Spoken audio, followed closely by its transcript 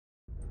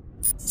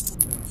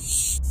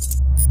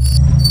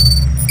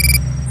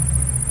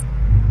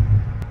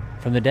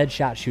From the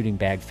DeadShot shooting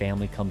bag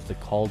family comes the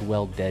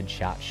Caldwell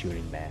DeadShot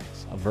shooting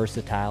bags, a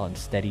versatile and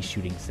steady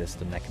shooting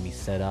system that can be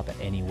set up at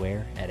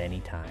anywhere, at any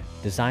time.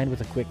 Designed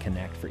with a quick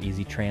connect for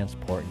easy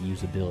transport and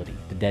usability,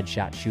 the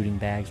DeadShot shooting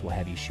bags will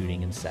have you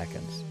shooting in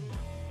seconds.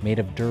 Made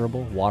of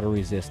durable,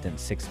 water-resistant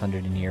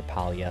 600 denier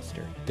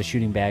polyester, the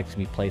shooting bags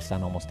can be placed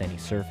on almost any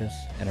surface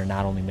and are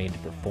not only made to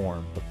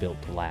perform, but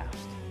built to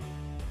last.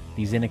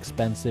 These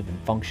inexpensive and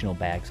functional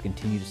bags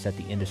continue to set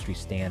the industry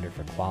standard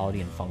for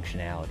quality and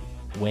functionality.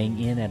 Weighing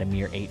in at a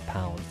mere 8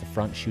 pounds, the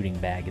front shooting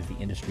bag is the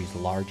industry's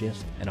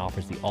largest and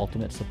offers the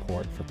ultimate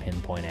support for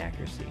pinpoint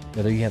accuracy.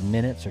 Whether you have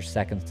minutes or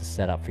seconds to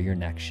set up for your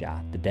next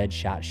shot, the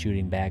DeadShot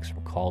shooting bags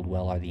from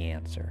Caldwell are the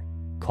answer.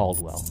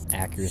 Caldwell,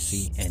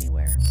 accuracy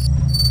anywhere.